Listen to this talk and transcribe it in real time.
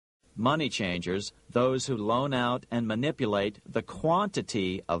Money changers, those who loan out and manipulate the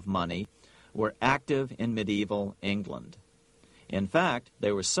quantity of money, were active in medieval England. In fact,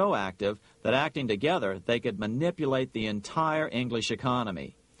 they were so active that acting together, they could manipulate the entire English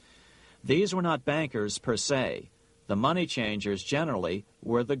economy. These were not bankers per se. The money changers generally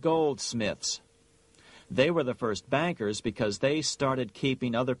were the goldsmiths. They were the first bankers because they started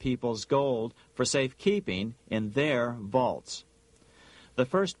keeping other people's gold for safekeeping in their vaults. The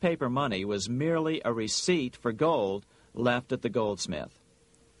first paper money was merely a receipt for gold left at the goldsmith.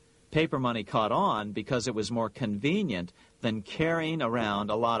 Paper money caught on because it was more convenient than carrying around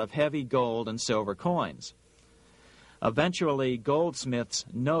a lot of heavy gold and silver coins. Eventually, goldsmiths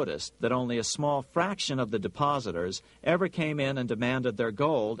noticed that only a small fraction of the depositors ever came in and demanded their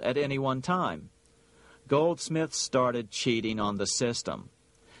gold at any one time. Goldsmiths started cheating on the system.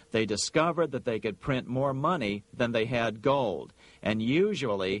 They discovered that they could print more money than they had gold, and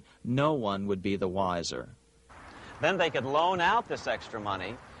usually no one would be the wiser. Then they could loan out this extra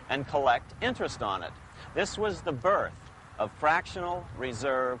money and collect interest on it. This was the birth of fractional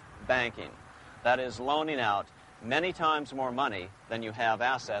reserve banking. That is, loaning out many times more money than you have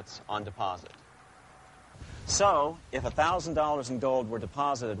assets on deposit. So, if $1,000 in gold were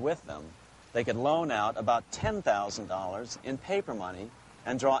deposited with them, they could loan out about $10,000 in paper money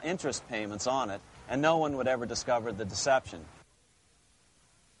and draw interest payments on it, and no one would ever discover the deception.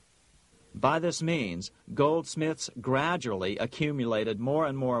 By this means, goldsmiths gradually accumulated more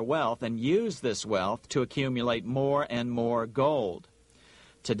and more wealth and used this wealth to accumulate more and more gold.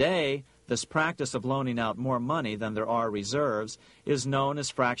 Today, this practice of loaning out more money than there are reserves is known as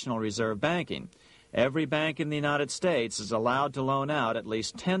fractional reserve banking. Every bank in the United States is allowed to loan out at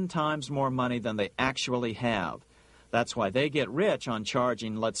least 10 times more money than they actually have. That's why they get rich on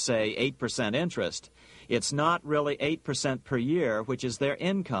charging, let's say, 8% interest. It's not really 8% per year, which is their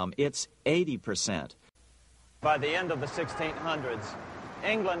income. It's 80%. By the end of the 1600s,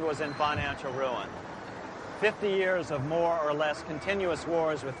 England was in financial ruin. 50 years of more or less continuous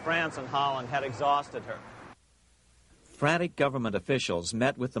wars with France and Holland had exhausted her. Frantic government officials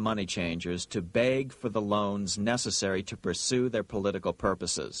met with the money changers to beg for the loans necessary to pursue their political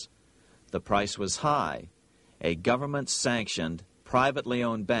purposes. The price was high. A government-sanctioned, privately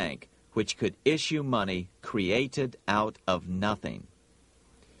owned bank which could issue money created out of nothing.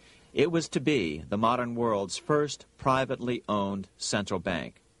 It was to be the modern world's first privately owned central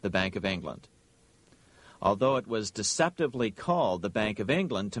bank, the Bank of England. Although it was deceptively called the Bank of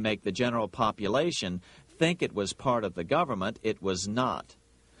England to make the general population think it was part of the government, it was not.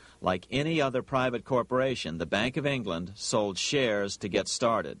 Like any other private corporation, the Bank of England sold shares to get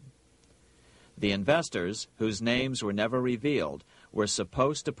started. The investors, whose names were never revealed, were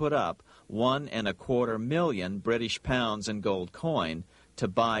supposed to put up £1.25 million British pounds in gold coin to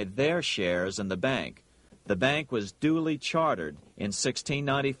buy their shares in the bank. The bank was duly chartered in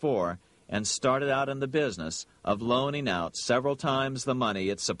 1694 and started out in the business of loaning out several times the money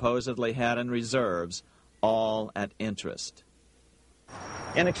it supposedly had in reserves, all at interest.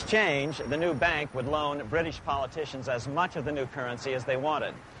 In exchange, the new bank would loan British politicians as much of the new currency as they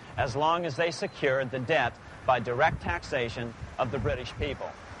wanted, as long as they secured the debt by direct taxation of the British people.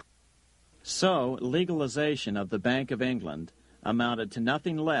 So, legalization of the Bank of England amounted to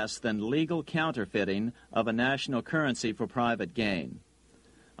nothing less than legal counterfeiting of a national currency for private gain.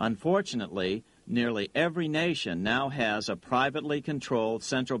 Unfortunately, nearly every nation now has a privately controlled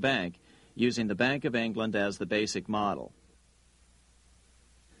central bank using the Bank of England as the basic model.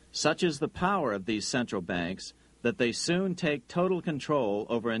 Such is the power of these central banks that they soon take total control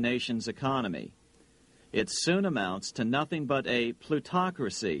over a nation's economy. It soon amounts to nothing but a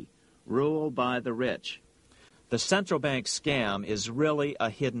plutocracy, ruled by the rich. The central bank scam is really a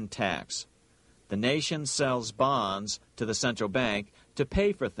hidden tax. The nation sells bonds to the central bank to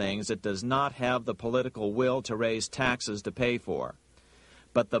pay for things it does not have the political will to raise taxes to pay for.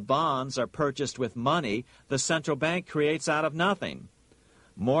 But the bonds are purchased with money the central bank creates out of nothing.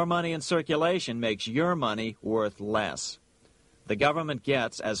 More money in circulation makes your money worth less. The government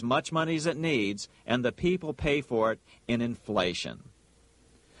gets as much money as it needs, and the people pay for it in inflation.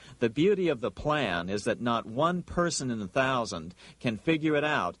 The beauty of the plan is that not one person in 1,000 can figure it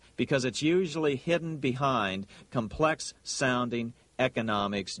out because it's usually hidden behind complex-sounding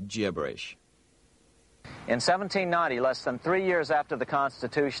economics gibberish. In 1790, less than 3 years after the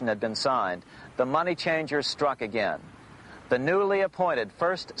Constitution had been signed, the money changers struck again. The newly appointed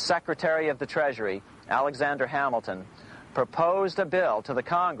first Secretary of the Treasury, Alexander Hamilton, proposed a bill to the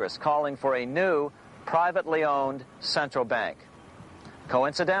Congress calling for a new, privately owned central bank.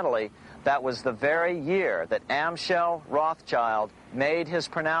 Coincidentally, that was the very year that Amschel Rothschild made his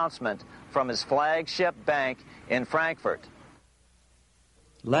pronouncement from his flagship bank in Frankfurt.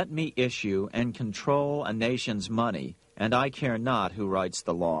 Let me issue and control a nation's money, and I care not who writes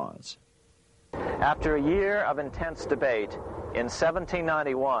the laws. After a year of intense debate, in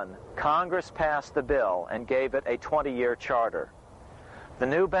 1791, Congress passed the bill and gave it a 20-year charter. The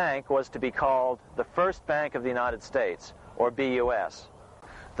new bank was to be called the First Bank of the United States, or BUS.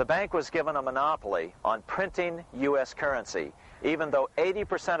 The bank was given a monopoly on printing U.S. currency, even though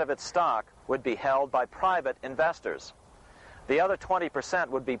 80% of its stock would be held by private investors. The other 20%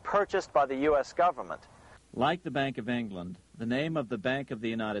 would be purchased by the U.S. government. Like the Bank of England, the name of the Bank of the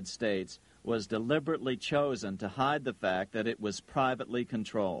United States was deliberately chosen to hide the fact that it was privately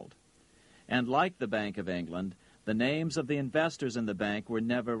controlled. And like the Bank of England, the names of the investors in the bank were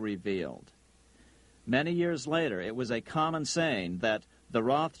never revealed. Many years later, it was a common saying that the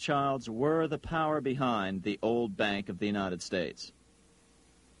Rothschilds were the power behind the old Bank of the United States.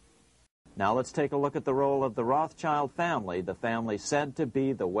 Now let's take a look at the role of the Rothschild family, the family said to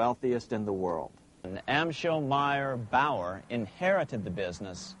be the wealthiest in the world. When Amschel Meyer Bauer inherited the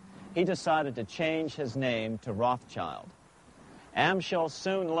business, he decided to change his name to Rothschild. Amschel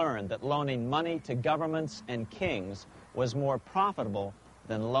soon learned that loaning money to governments and kings was more profitable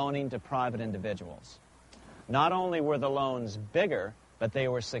than loaning to private individuals. Not only were the loans bigger, but they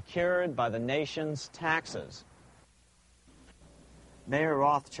were secured by the nation's taxes. Mayer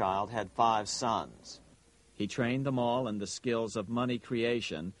Rothschild had 5 sons. He trained them all in the skills of money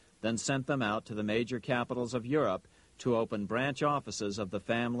creation, then sent them out to the major capitals of Europe to open branch offices of the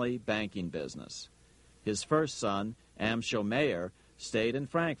family banking business. His first son, Amschel Meyer, stayed in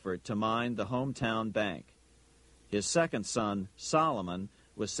Frankfurt to mind the hometown bank. His second son, Solomon,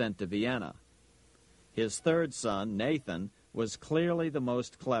 was sent to Vienna. His third son, Nathan, was clearly the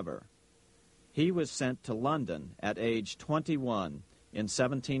most clever. He was sent to London at age 21 in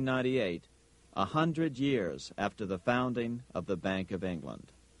 1798, 100 years after the founding of the Bank of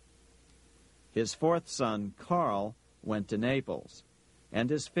England. His fourth son, Karl, went to Naples, and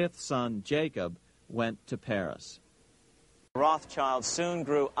his fifth son, Jacob, went to Paris. The Rothschilds soon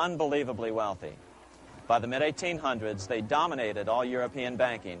grew unbelievably wealthy. By the mid-1800s, they dominated all European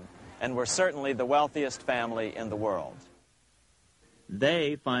banking and were certainly the wealthiest family in the world.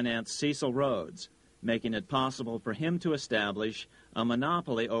 They financed Cecil Rhodes, making it possible for him to establish a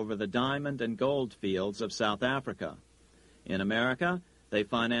monopoly over the diamond and gold fields of South Africa. In America, they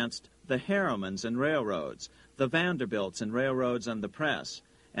financed the Harrimans and railroads, the Vanderbilts and railroads and the press,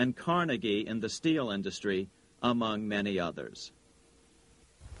 and Carnegie in the steel industry, among many others.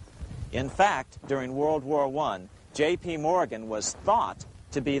 In fact, during World War I, J.P. Morgan was thought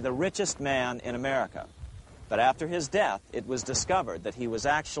to be the richest man in America. But after his death, it was discovered that he was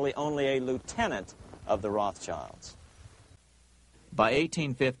actually only a lieutenant of the Rothschilds. By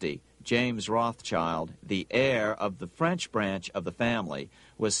 1850, James Rothschild, the heir of the French branch of the family,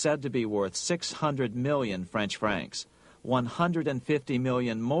 was said to be worth 600 million French francs, 150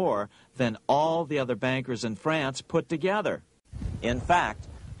 million more than all the other bankers in France put together. In fact,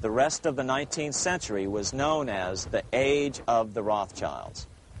 the rest of the 19th century was known as the Age of the Rothschilds.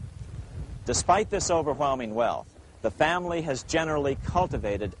 Despite this overwhelming wealth, the family has generally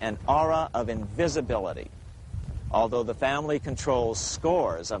cultivated an aura of invisibility. Although the family controls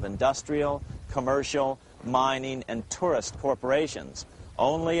scores of industrial, commercial, mining, and tourist corporations,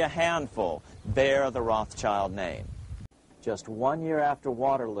 only a handful bear the Rothschild name. Just 1 year after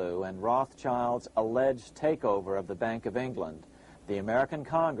Waterloo and Rothschild's alleged takeover of the Bank of England, the American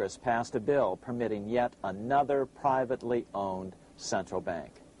Congress passed a bill permitting yet another privately owned central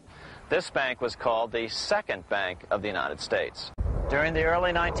bank. This bank was called the Second Bank of the United States. During the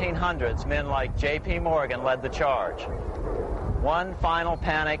early 1900s, men like J.P. Morgan led the charge. One final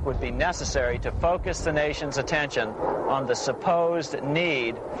panic would be necessary to focus the nation's attention on the supposed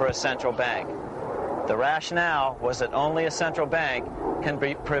need for a central bank. The rationale was that only a central bank can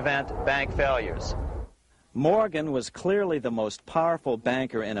prevent bank failures. Morgan was clearly the most powerful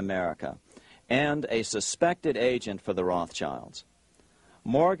banker in America and a suspected agent for the Rothschilds.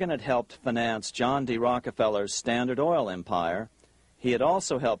 Morgan had helped finance John D. Rockefeller's Standard Oil empire. He had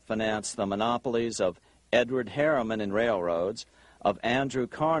also helped finance the monopolies of Edward Harriman in railroads, of Andrew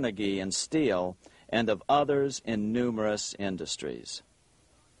Carnegie in steel, and of others in numerous industries.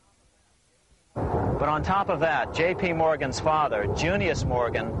 But on top of that, J.P. Morgan's father, Junius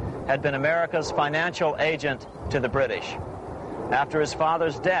Morgan, had been America's financial agent to the British. After his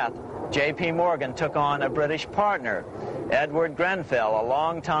father's death, J.P. Morgan took on a British partner, Edward Grenfell, a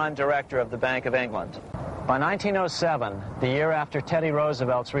longtime director of the Bank of England. By 1907, the year after Teddy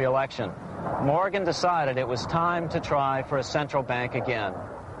Roosevelt's re-election, Morgan decided it was time to try for a central bank again.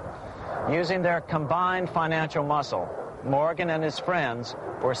 Using their combined financial muscle, Morgan and his friends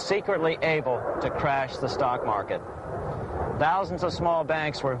were secretly able to crash the stock market. Thousands of small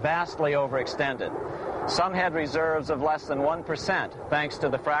banks were vastly overextended. Some had reserves of less than 1% thanks to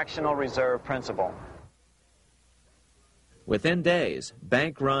the fractional reserve principle. Within days,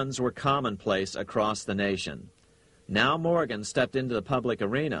 bank runs were commonplace across the nation. Now Morgan stepped into the public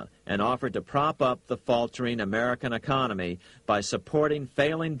arena and offered to prop up the faltering American economy by supporting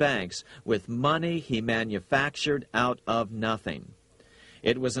failing banks with money he manufactured out of nothing.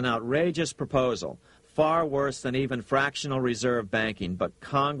 It was an outrageous proposal, far worse than even fractional reserve banking, but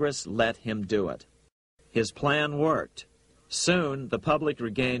Congress let him do it. His plan worked. Soon, the public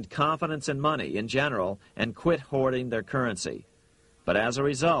regained confidence in money in general and quit hoarding their currency. But as a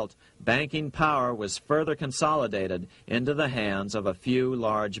result, banking power was further consolidated into the hands of a few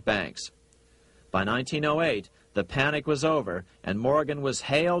large banks. By 1908, the panic was over, and Morgan was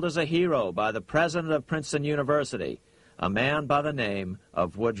hailed as a hero by the president of Princeton University, a man by the name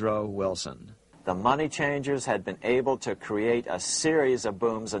of Woodrow Wilson. The money changers had been able to create a series of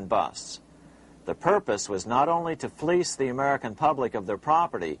booms and busts. The purpose was not only to fleece the American public of their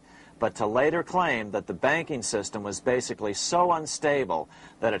property, but to later claim that the banking system was basically so unstable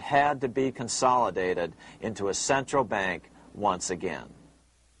that it had to be consolidated into a central bank once again.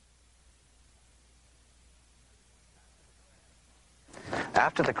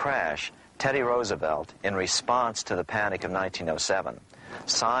 After the crash, Teddy Roosevelt, in response to the panic of 1907,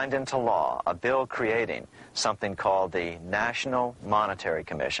 signed into law a bill creating something called the National Monetary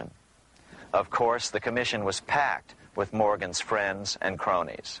Commission. Of course, the commission was packed with Morgan's friends and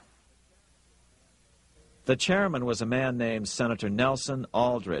cronies. The chairman was a man named Senator Nelson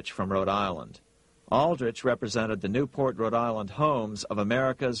Aldrich from Rhode Island. Aldrich represented the Newport, Rhode Island homes of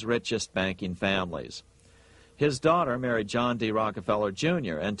America's richest banking families. His daughter married John D. Rockefeller,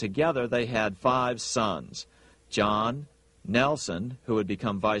 Jr., and together they had 5 sons: John, Nelson, who would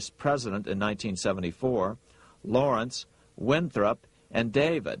become vice president in 1974, Lawrence, Winthrop, and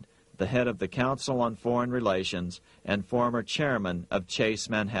David, the head of the Council on Foreign Relations and former chairman of Chase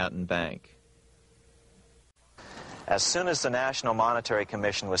Manhattan Bank. As soon as the National Monetary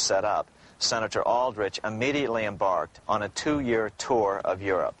Commission was set up, Senator Aldrich immediately embarked on a 2-year tour of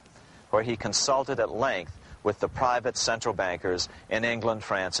Europe, where he consulted at length with the private central bankers in England,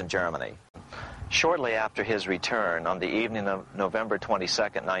 France, and Germany. Shortly after his return, on the evening of November 22,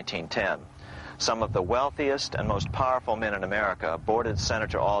 1910, some of the wealthiest and most powerful men in America boarded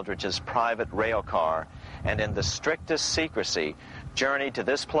Senator Aldrich's private rail car and in the strictest secrecy journeyed to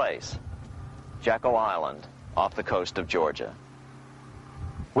this place, Jekyll Island, off the coast of Georgia.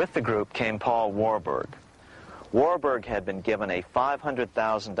 With the group came Paul Warburg. Warburg had been given a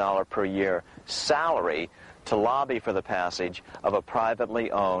 $500,000 per year salary to lobby for the passage of a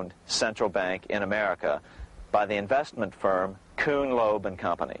privately owned central bank in America by the investment firm Kuhn, Loeb and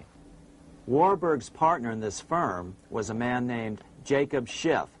Company. Warburg's partner in this firm was a man named Jacob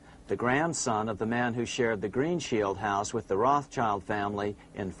Schiff, the grandson of the man who shared the Green Shield house with the Rothschild family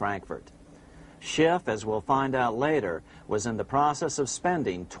in Frankfurt. Schiff, as we'll find out later, was in the process of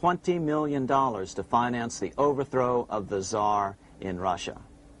spending $20 million to finance the overthrow of the Tsar in Russia.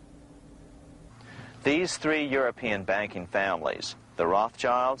 These 3 European banking families, the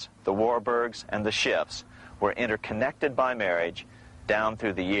Rothschilds, the Warburgs, and the Schiffs, were interconnected by marriage down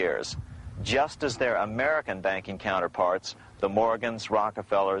through the years, just as their American banking counterparts, the Morgans,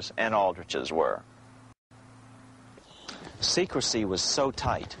 Rockefellers, and Aldriches were. Secrecy was so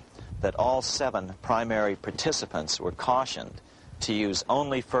tight that all 7 primary participants were cautioned to use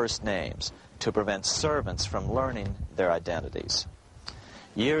only first names to prevent servants from learning their identities.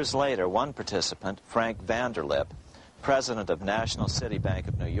 Years later, one participant, Frank Vanderlip, president of National City Bank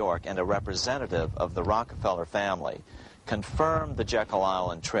of New York and a representative of the Rockefeller family, confirmed the Jekyll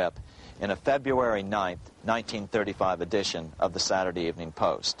Island trip in a February 9, 1935 edition of the Saturday Evening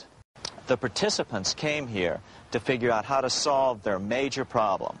Post. The participants came here to figure out how to solve their major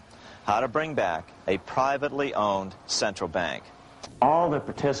problem, how to bring back a privately owned central bank. All the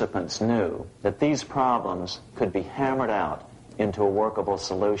participants knew that these problems could be hammered out into a workable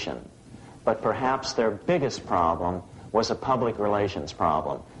solution. But perhaps their biggest problem was a public relations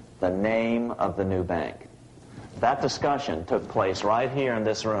problem, the name of the new bank. That discussion took place right here in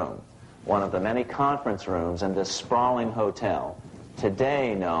this room, one of the many conference rooms in this sprawling hotel,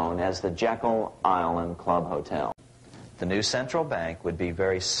 today known as the Jekyll Island Club Hotel. The new central bank would be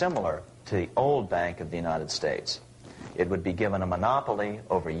very similar to the old Bank of the United States. It would be given a monopoly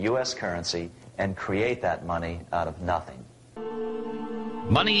over U.S. currency and create that money out of nothing.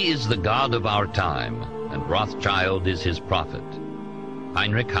 Money is the god of our time, and Rothschild is his prophet.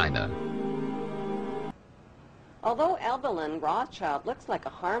 Heinrich Heine. Although Evelyn Rothschild looks like a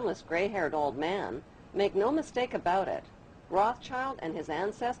harmless gray-haired old man, make no mistake about it, Rothschild and his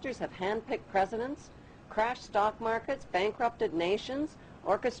ancestors have handpicked presidents, crashed stock markets, bankrupted nations,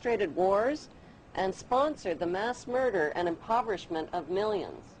 orchestrated wars, and sponsored the mass murder and impoverishment of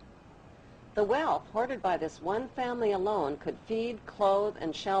millions. The wealth hoarded by this one family alone could feed, clothe,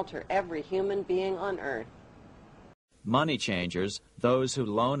 and shelter every human being on earth. Money changers, those who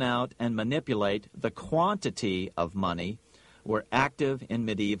loan out and manipulate the quantity of money, were active in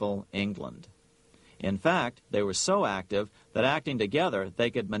medieval England. In fact, they were so active that acting together, they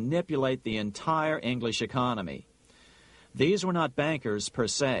could manipulate the entire English economy. These were not bankers per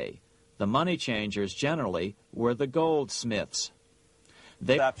se. The money changers generally were the goldsmiths.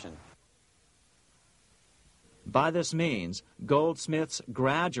 By this means, goldsmiths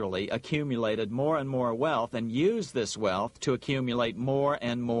gradually accumulated more and more wealth and used this wealth to accumulate more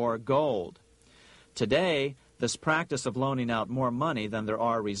and more gold. Today, this practice of loaning out more money than there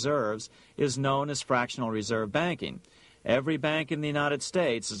are reserves is known as fractional reserve banking. Every bank in the United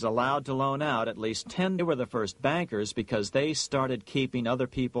States is allowed to loan out at least 10. They were the first bankers because they started keeping other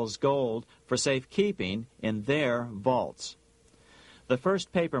people's gold for safekeeping in their vaults. The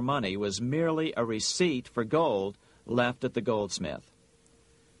first paper money was merely a receipt for gold left at the goldsmith.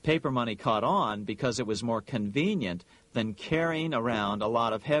 Paper money caught on because it was more convenient than carrying around a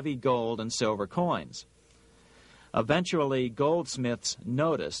lot of heavy gold and silver coins. Eventually, goldsmiths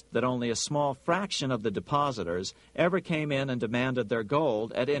noticed that only a small fraction of the depositors ever came in and demanded their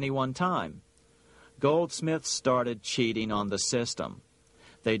gold at any one time. Goldsmiths started cheating on the system.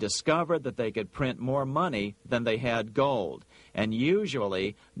 They discovered that they could print more money than they had gold, and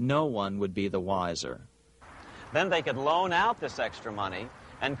usually no one would be the wiser. Then they could loan out this extra money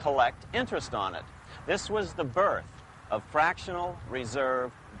and collect interest on it. This was the birth of fractional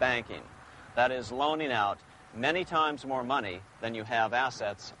reserve banking. That is, loaning out many times more money than you have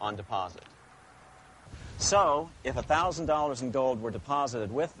assets on deposit. So, if $1,000 in gold were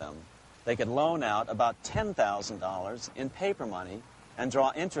deposited with them, they could loan out about $10,000 in paper money and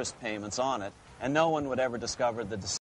draw interest payments on it, and no one would ever discover the